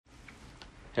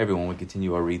Hey everyone, we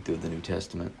continue our read through of the New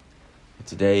Testament.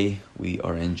 Today we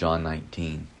are in John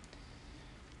 19.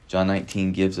 John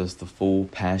 19 gives us the full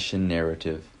passion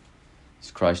narrative as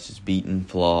Christ is beaten,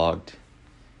 flogged,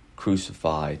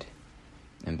 crucified,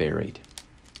 and buried.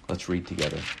 Let's read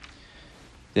together.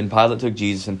 Then Pilate took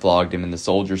Jesus and flogged him, and the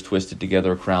soldiers twisted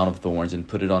together a crown of thorns and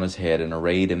put it on his head and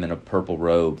arrayed him in a purple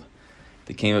robe.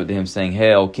 They came up to him saying,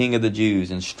 "Hail, King of the Jews,"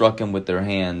 and struck him with their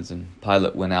hands. And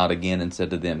Pilate went out again and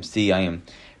said to them, "See, I am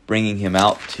bringing him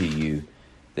out to you,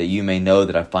 that you may know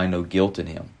that I find no guilt in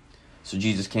him." So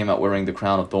Jesus came out wearing the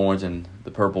crown of thorns and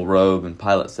the purple robe, and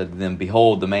Pilate said to them,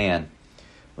 "Behold the man."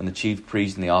 When the chief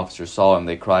priests and the officers saw him,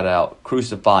 they cried out,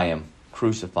 "Crucify him!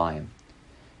 Crucify him!"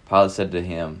 Pilate said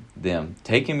to them,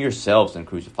 "Take him yourselves and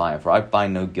crucify him, for I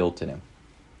find no guilt in him."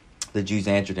 The Jews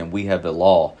answered him, "We have the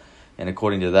law, and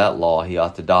according to that law he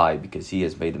ought to die, because he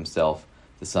has made himself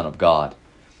the Son of God."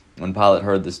 When Pilate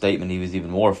heard the statement, he was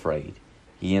even more afraid.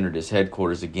 He entered his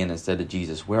headquarters again and said to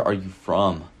Jesus, "Where are you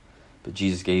from?" But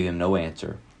Jesus gave him no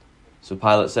answer. So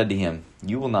Pilate said to him,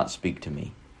 "You will not speak to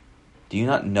me. Do you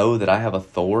not know that I have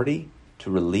authority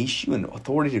to release you and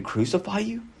authority to crucify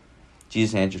you?"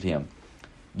 Jesus answered him,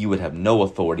 "You would have no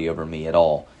authority over me at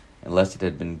all, unless it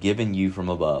had been given you from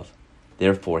above.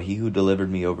 Therefore, he who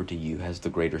delivered me over to you has the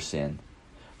greater sin."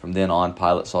 From then on,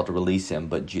 Pilate sought to release him,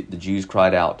 but the Jews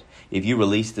cried out, "If you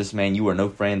release this man, you are no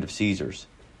friend of Caesar's.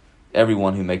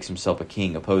 Everyone who makes himself a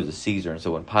king opposes Caesar." And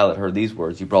so when Pilate heard these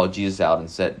words, he brought Jesus out and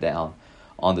sat down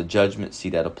on the judgment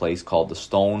seat at a place called the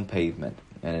Stone Pavement,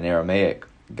 and in Aramaic,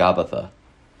 Gabbatha.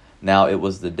 Now it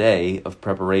was the day of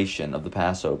preparation of the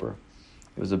Passover.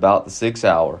 It was about the 6th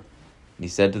hour, and he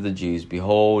said to the Jews,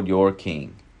 "Behold your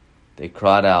king." They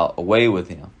cried out, "Away with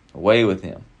him! Away with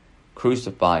him!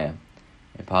 Crucify him!"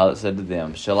 And Pilate said to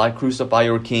them, "Shall I crucify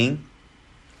your king?"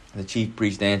 The chief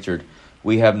priest answered,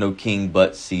 "We have no king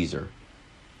but Caesar."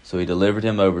 So he delivered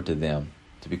him over to them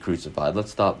to be crucified.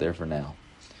 Let's stop there for now.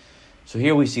 So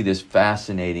here we see this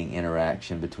fascinating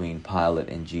interaction between Pilate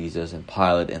and Jesus, and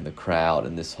Pilate and the crowd,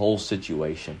 and this whole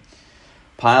situation.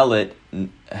 Pilate,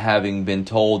 having been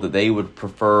told that they would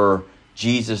prefer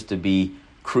Jesus to be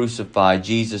crucified,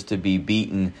 Jesus to be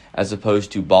beaten, as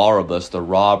opposed to Barabbas, the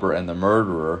robber and the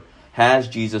murderer, has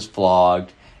Jesus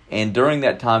flogged. And during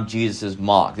that time, Jesus is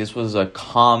mocked. This was a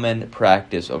common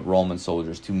practice of Roman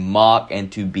soldiers, to mock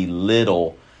and to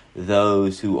belittle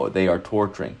those who they are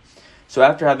torturing. So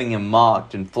after having him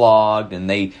mocked and flogged, and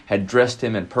they had dressed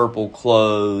him in purple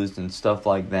clothes and stuff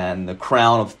like that, and the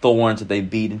crown of thorns that they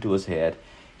beat into his head,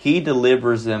 he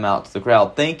delivers them out to the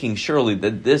crowd, thinking surely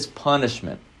that this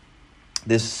punishment,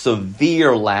 this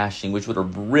severe lashing, which would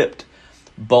have ripped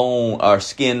bone or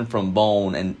skin from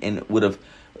bone and would have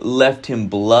left him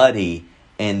bloody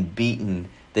and beaten,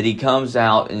 that he comes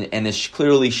out and is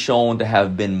clearly shown to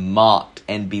have been mocked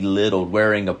and belittled,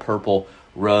 wearing a purple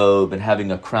robe and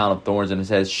having a crown of thorns in his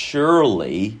head.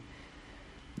 Surely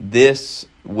this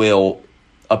will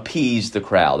appease the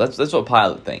crowd. That's what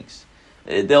Pilate thinks.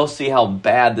 They'll see how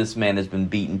bad this man has been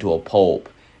beaten to a pulp,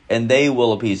 and they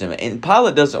will appease him. And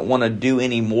Pilate doesn't want to do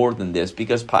any more than this,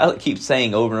 because Pilate keeps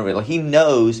saying over and over, like, he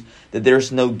knows that there's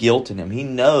no guilt in him. He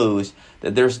knows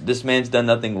that this man's done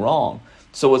nothing wrong.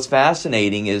 So what's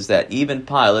fascinating is that even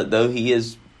Pilate, though he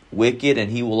is wicked and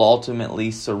he will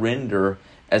ultimately surrender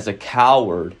as a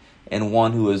coward and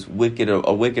one who is wicked,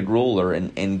 a wicked ruler,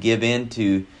 and give in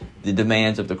to the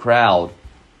demands of the crowd,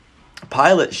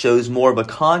 Pilate shows more of a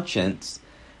conscience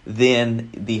than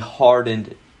the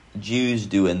hardened Jews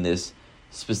do in this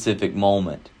specific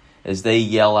moment, as they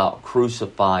yell out,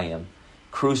 "Crucify him,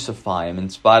 crucify him." In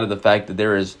spite of the fact that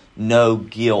there is no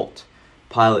guilt,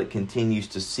 Pilate continues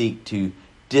to seek to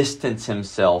distance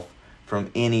himself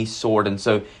from any sort. And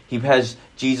so he has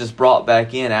Jesus brought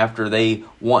back in after they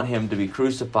want him to be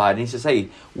crucified. And he says, "Hey,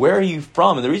 where are you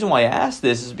from?" And the reason why I ask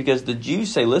this is because the Jews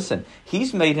say, listen,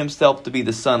 he's made himself to be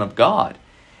the Son of God,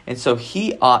 and so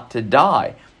he ought to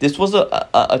die. This was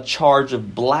a charge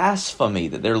of blasphemy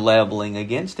that they're leveling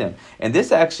against him. And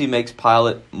this actually makes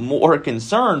Pilate more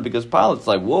concerned, because Pilate's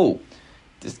like, whoa,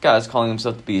 this guy's calling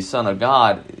himself to be a son of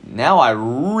God. Now I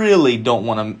really don't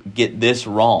want to get this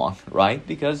wrong, right?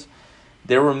 Because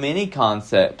there were many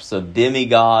concepts of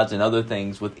demigods and other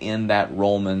things within that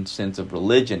Roman sense of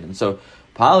religion. And so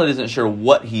Pilate isn't sure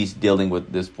what he's dealing with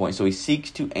at this point. So he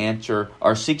seeks to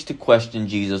question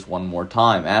Jesus one more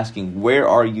time, asking, "Where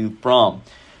are you from?"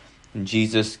 And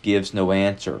Jesus gives no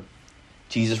answer.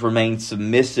 Jesus remains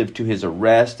submissive to his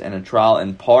arrest and a trial,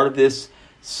 and part of this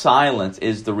silence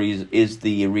is the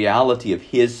reality of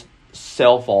his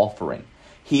self-offering.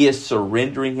 He is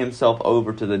surrendering himself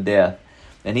over to the death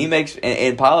And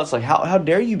and Pilate's like, how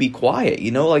dare you be quiet?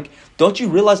 Like, don't you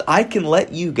realize I can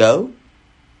let you go?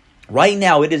 Right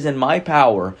now, it is in my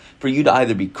power for you to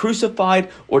either be crucified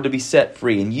or to be set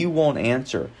free, and you won't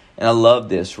answer. And I love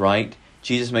this, right?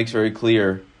 Jesus makes very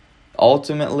clear,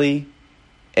 ultimately,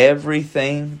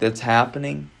 everything that's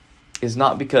happening is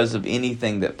not because of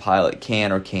anything that Pilate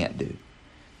can or can't do.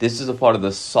 This is a part of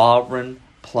the sovereign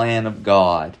plan of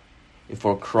God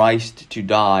for Christ to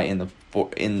die in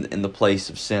the place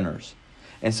of sinners.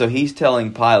 And so he's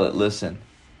telling Pilate, listen,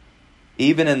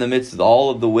 even in the midst of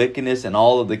all of the wickedness and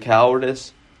all of the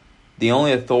cowardice, the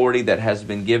only authority that has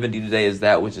been given to you today is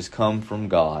that which has come from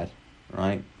God,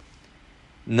 right?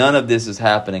 None of this is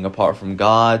happening apart from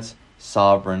God's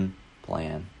sovereign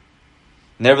plan.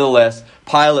 Nevertheless,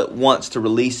 Pilate wants to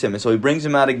release him, and so he brings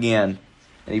him out again,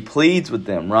 and he pleads with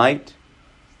them, right?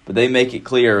 But they make it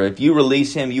clear, if you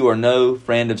release him, you are no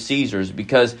friend of Caesar's,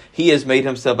 because he has made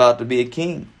himself out to be a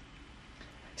king.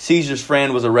 Caesar's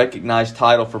friend was a recognized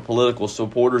title for political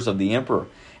supporters of the emperor,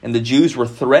 and the Jews were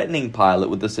threatening Pilate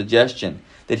with the suggestion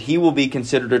that he will be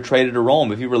considered a traitor to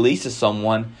Rome if he releases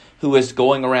someone who is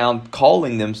going around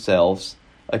calling themselves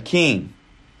a king.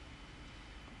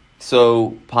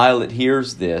 So Pilate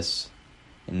hears this,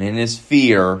 and in his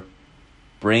fear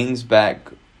brings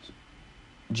back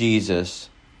Jesus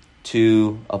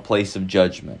to a place of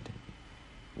judgment.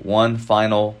 One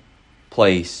final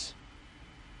place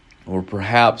where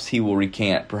perhaps he will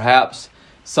recant. Perhaps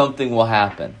something will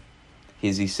happen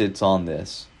as he sits on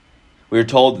this. We are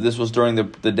told that this was during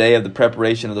the day of the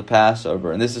preparation of the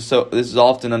Passover. And this is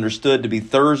often understood to be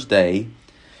Thursday.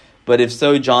 But if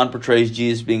so, John portrays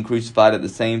Jesus being crucified at the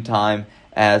same time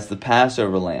as the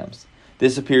Passover lambs.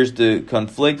 This appears to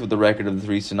conflict with the record of the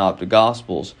three synoptic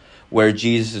Gospels, where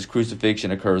Jesus'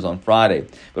 crucifixion occurs on Friday.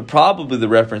 But probably the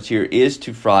reference here is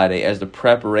to Friday as the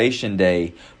preparation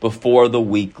day before the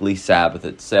weekly Sabbath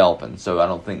itself. And so I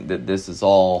don't think that this is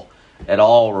at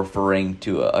all referring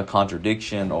to a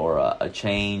contradiction or a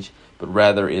change, but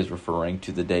rather is referring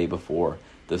to the day before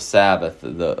the Sabbath,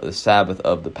 the Sabbath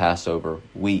of the Passover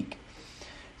week.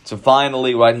 So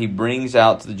finally, right, he brings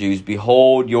out to the Jews,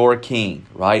 behold your king,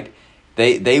 right?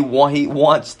 He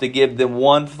wants to give them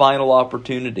one final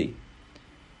opportunity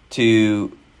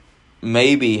to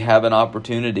maybe have an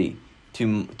opportunity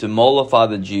to mollify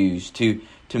the Jews, to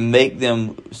make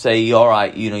them say, all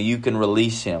right, you can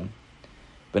release him.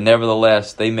 But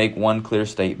nevertheless, they make one clear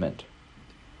statement.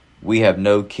 We have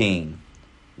no king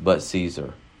but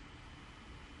Caesar.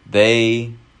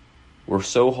 They were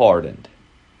so hardened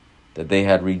that they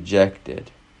had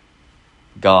rejected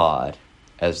God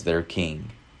as their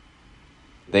king.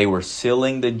 They were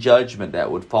sealing the judgment that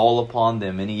would fall upon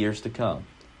them many years to come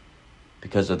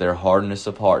because of their hardness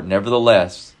of heart.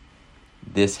 Nevertheless,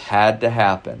 this had to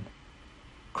happen.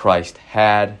 Christ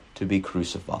had to be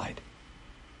crucified.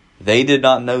 They did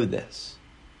not know this,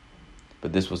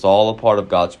 but this was all a part of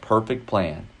God's perfect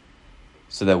plan,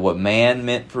 so that what man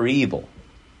meant for evil,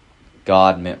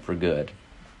 God meant for good.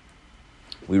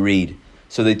 We read,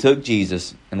 so they took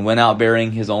Jesus and went out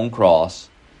bearing his own cross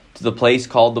to the place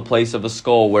called the place of a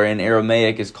skull, where in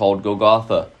Aramaic is called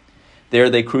Golgotha.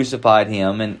 There they crucified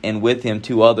him, and with him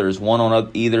two others, one on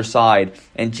either side,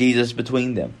 and Jesus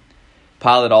between them.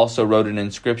 Pilate also wrote an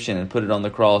inscription and put it on the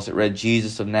cross. It read,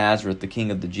 Jesus of Nazareth, the King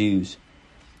of the Jews.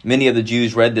 Many of the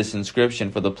Jews read this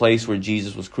inscription, for the place where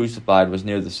Jesus was crucified was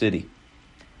near the city.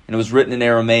 And it was written in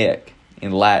Aramaic,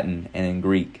 in Latin, and in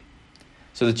Greek.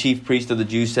 So the chief priest of the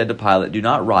Jews said to Pilate, do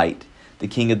not write, the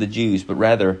King of the Jews, but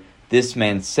rather, this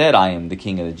man said, I am the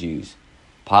King of the Jews.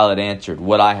 Pilate answered,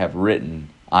 what I have written,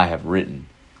 I have written.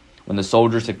 When the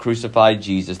soldiers had crucified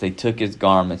Jesus, they took his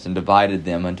garments and divided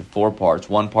them into 4 parts,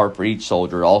 1 part for each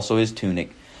soldier, also his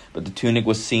tunic. But the tunic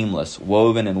was seamless,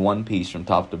 woven in one piece from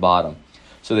top to bottom.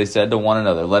 So they said to one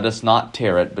another, let us not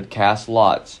tear it, but cast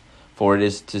lots, for it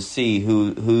is to see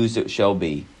whose it shall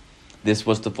be. This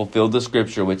was to fulfill the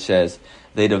scripture which says,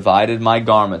 they divided my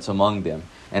garments among them,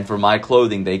 and for my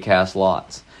clothing they cast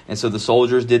lots. And so the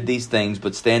soldiers did these things,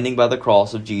 but standing by the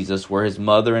cross of Jesus were his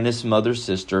mother and his mother's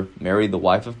sister, Mary the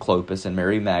wife of Clopas, and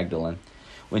Mary Magdalene.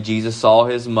 When Jesus saw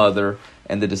his mother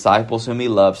and the disciples whom he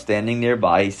loved standing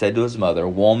nearby, he said to his mother,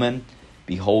 woman,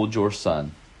 behold your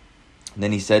son. And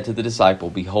then he said to the disciple,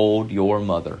 behold your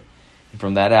mother. And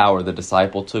from that hour the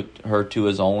disciple took her to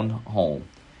his own home.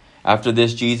 After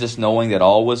this, Jesus, knowing that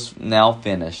all was now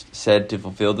finished, said to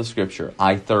fulfill the scripture,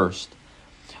 I thirst.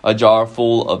 A jar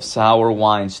full of sour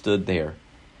wine stood there.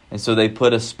 And so they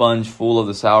put a sponge full of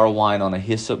the sour wine on a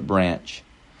hyssop branch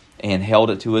and held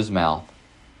it to his mouth.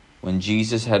 When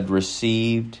Jesus had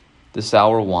received the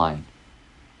sour wine,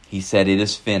 he said, it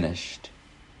is finished.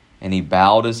 and he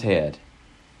bowed his head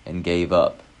and gave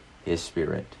up his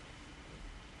spirit.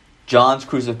 John's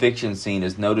crucifixion scene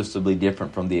is noticeably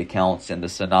different from the accounts in the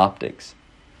synoptics.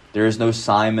 There is no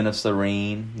Simon of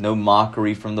Cyrene, no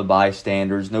mockery from the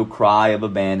bystanders, no cry of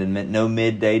abandonment, no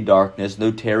midday darkness, no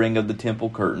tearing of the temple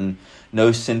curtain,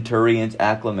 no centurion's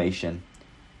acclamation.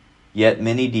 Yet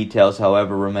many details,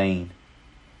 however, remain.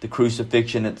 The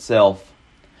crucifixion itself,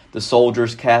 the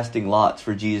soldiers casting lots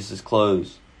for Jesus'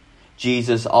 clothes,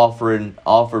 Jesus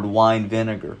offered wine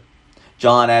vinegar.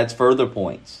 John adds further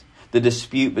points. The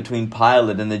dispute between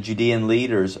Pilate and the Judean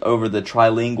leaders over the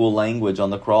trilingual language on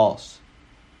the cross.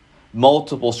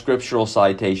 Multiple scriptural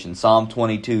citations, Psalm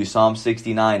 22, Psalm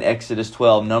 69, Exodus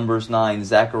 12, Numbers 9,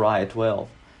 Zechariah 12.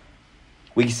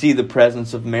 We see the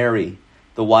presence of Mary,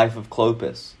 the wife of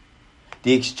Clopas.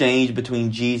 The exchange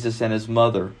between Jesus and his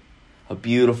mother, a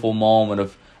beautiful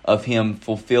moment of him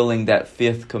fulfilling that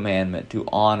fifth commandment to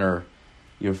honor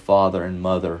your father and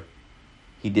mother.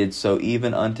 He did so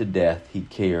even unto death. He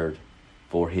cared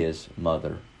for his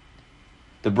mother.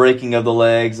 The breaking of the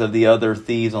legs of the other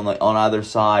thieves on either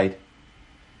side.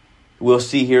 We'll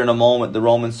see here in a moment the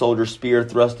Roman soldier's spear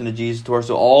thrust into Jesus'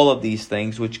 torso. All of these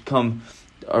things which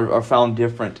are found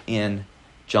different in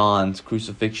John's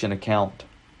crucifixion account.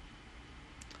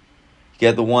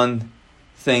 Yet the one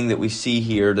thing that we see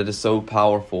here that is so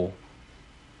powerful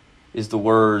is the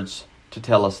words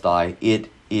tetelestai,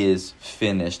 it is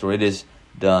finished, or it is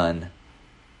done.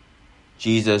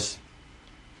 Jesus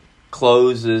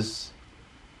closes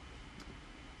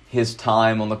his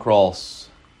time on the cross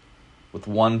with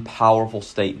one powerful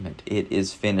statement. It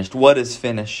is finished. What is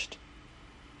finished?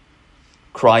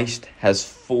 Christ has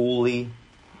fully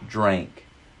drank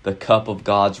the cup of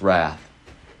God's wrath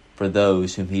for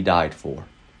those whom he died for.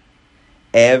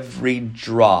 Every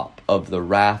drop of the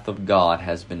wrath of God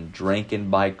has been drinking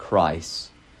by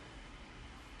Christ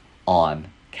on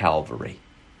Calvary.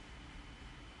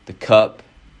 The cup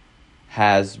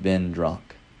has been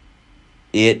drunk.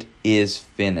 It is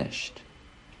finished.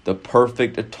 The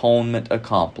perfect atonement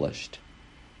accomplished.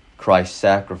 Christ's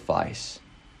sacrifice,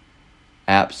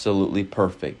 absolutely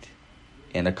perfect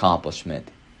in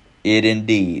accomplishment. It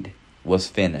indeed was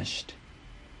finished.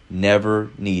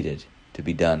 Never needed to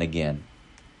be done again.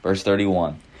 Verse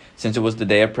 31. Since it was the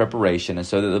day of preparation, and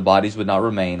so that the bodies would not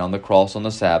remain on the cross on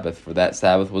the Sabbath, for that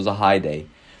Sabbath was a high day,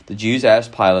 the Jews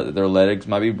asked Pilate that their legs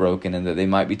might be broken and that they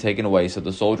might be taken away. So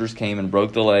the soldiers came and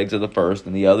broke the legs of the first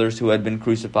and the others who had been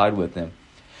crucified with him.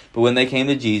 But when they came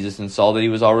to Jesus and saw that he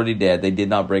was already dead, they did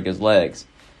not break his legs.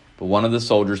 But one of the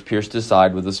soldiers pierced his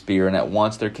side with a spear, and at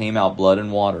once there came out blood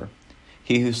and water.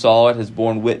 He who saw it has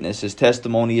borne witness. His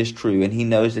testimony is true, and he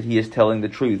knows that he is telling the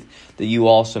truth, that you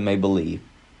also may believe.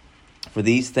 For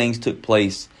these things took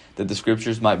place, that the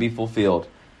Scriptures might be fulfilled.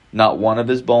 Not one of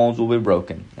his bones will be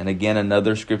broken. And again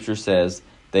another Scripture says,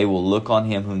 they will look on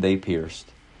him whom they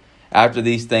pierced. After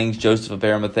these things, Joseph of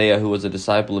Arimathea, who was a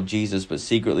disciple of Jesus, but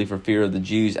secretly for fear of the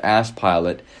Jews, asked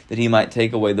Pilate that he might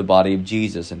take away the body of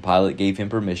Jesus, and Pilate gave him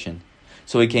permission.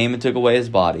 So he came and took away his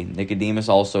body. Nicodemus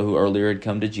also, who earlier had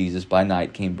come to Jesus by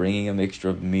night, came bringing a mixture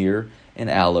of myrrh and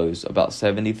aloes, about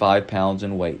 75 pounds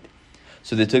in weight.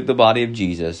 So they took the body of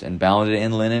Jesus and bound it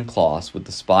in linen cloths with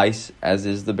the spice, as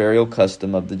is the burial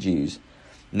custom of the Jews.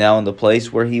 Now in the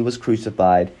place where he was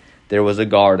crucified, there was a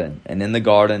garden, and in the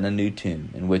garden a new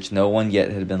tomb, in which no one yet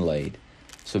had been laid.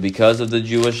 So because of the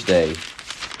Jewish day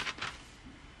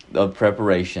of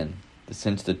preparation,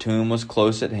 since the tomb was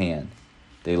close at hand,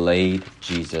 they laid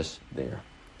Jesus there.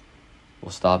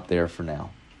 We'll stop there for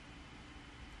now.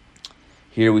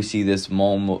 Here we see this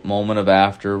moment of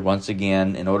after. Once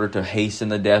again, in order to hasten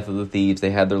the death of the thieves,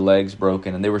 they had their legs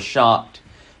broken, and they were shocked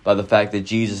by the fact that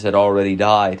Jesus had already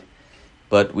died.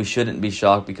 But we shouldn't be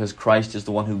shocked, because Christ is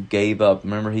the one who gave up.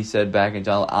 Remember, he said back in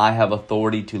John, I have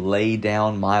authority to lay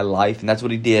down my life. And that's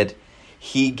what he did.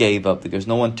 He gave up, because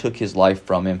no one took his life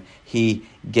from him. He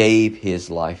gave his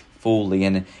life fully.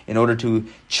 And in order to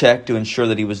check to ensure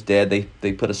that he was dead,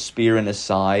 they put a spear in his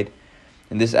side.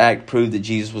 And this act proved that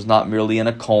Jesus was not merely in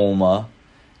a coma,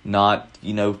 not,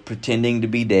 pretending to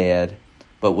be dead,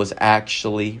 but was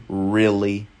actually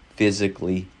really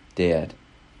physically dead.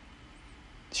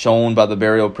 Shown by the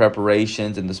burial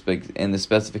preparations and the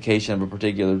specification of a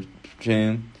particular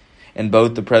tomb, and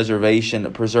both the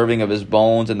preserving of his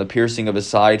bones and the piercing of his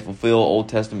side fulfill Old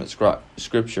Testament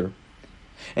scripture.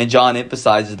 And John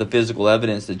emphasizes the physical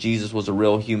evidence that Jesus was a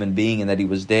real human being and that he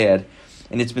was dead.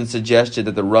 And it's been suggested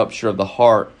that the rupture of the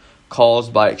heart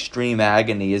caused by extreme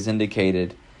agony is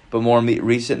indicated, but more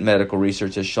recent medical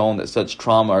research has shown that such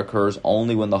trauma occurs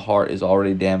only when the heart is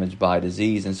already damaged by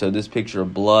disease. And so this picture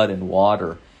of blood and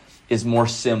water is more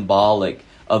symbolic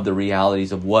of the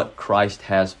realities of what Christ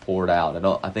has poured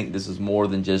out. I think this is more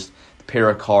than just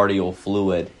pericardial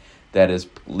fluid that is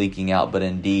leaking out, but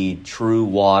indeed true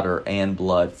water and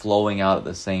blood flowing out at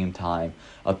the same time.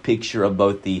 A picture of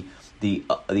both the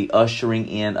ushering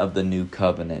in of the new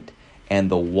covenant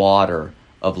and the water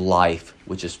of life,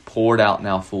 which is poured out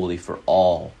now fully for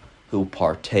all who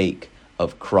partake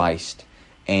of Christ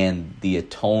and the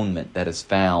atonement that is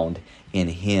found in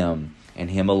Him and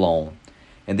Him alone.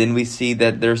 And then we see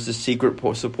that there's the secret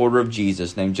supporter of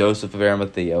Jesus named Joseph of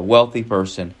Arimathea, a wealthy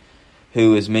person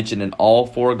who is mentioned in all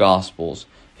four Gospels,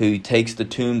 who takes the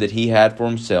tomb that he had for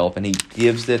himself and he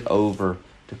gives it over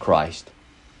to Christ.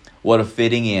 What a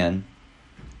fitting end.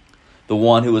 The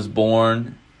one who was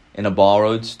born in a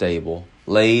borrowed stable,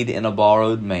 laid in a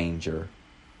borrowed manger,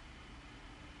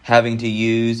 having to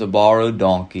use a borrowed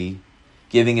donkey,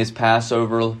 giving his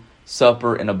Passover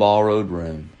supper in a borrowed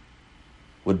room,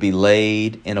 would be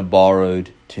laid in a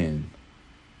borrowed tomb.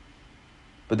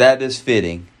 But that is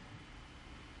fitting,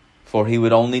 for he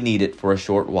would only need it for a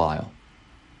short while.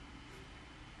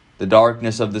 The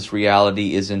darkness of this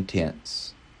reality is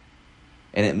intense,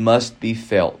 and it must be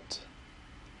felt.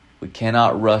 We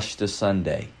cannot rush to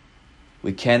Sunday.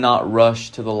 We cannot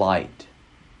rush to the light.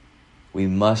 We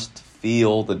must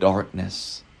feel the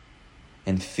darkness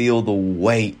and feel the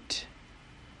weight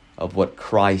of what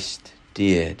Christ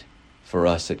did for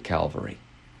us at Calvary.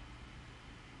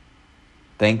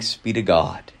 Thanks be to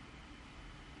God.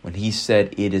 When He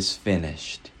said, "It is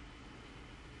finished,"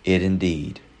 it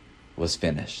indeed was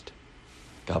finished.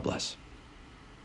 God bless.